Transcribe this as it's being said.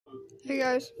Hey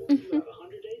guys,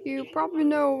 you probably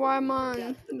know why I'm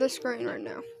on the screen right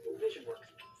now.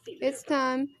 It's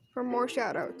time for more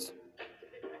shoutouts.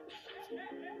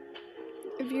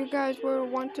 If you guys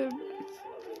would want to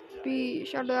be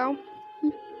shouted out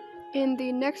in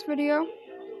the next video,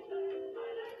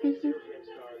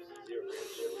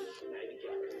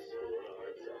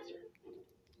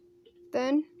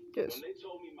 then just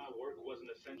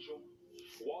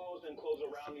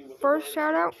first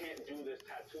shout out,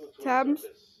 Tabbz,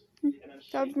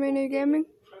 Tabbz Mania Gaming.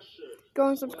 Go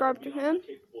and subscribe to him.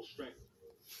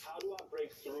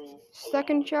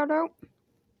 Second shout out,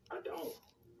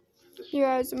 you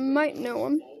guys might know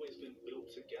him.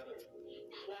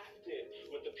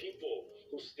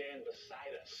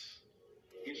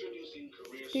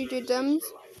 DJ Demz.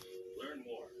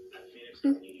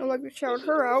 I'd like to shout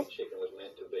her out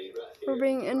for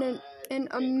being an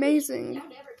amazing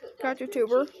gacha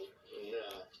tuber.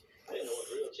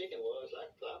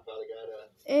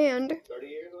 And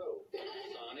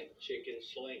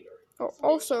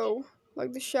also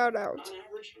like to shout out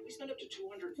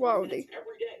Wildy.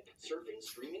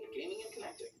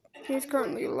 He's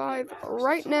currently live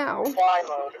right now.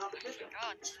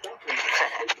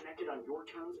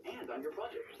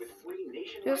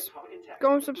 Just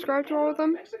go and subscribe to all of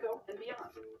them.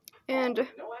 And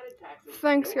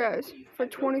thanks guys for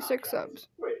 26 subs.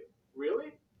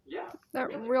 That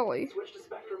really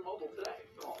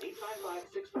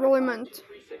meant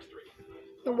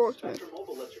the world to me.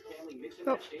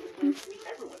 So,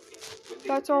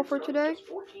 that's all for today.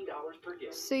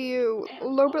 See you a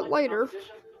little bit later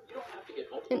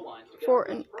for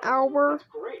an hour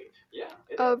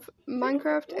of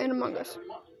Minecraft and Among Us.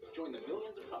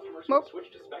 Well,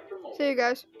 see you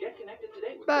guys.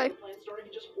 Bye.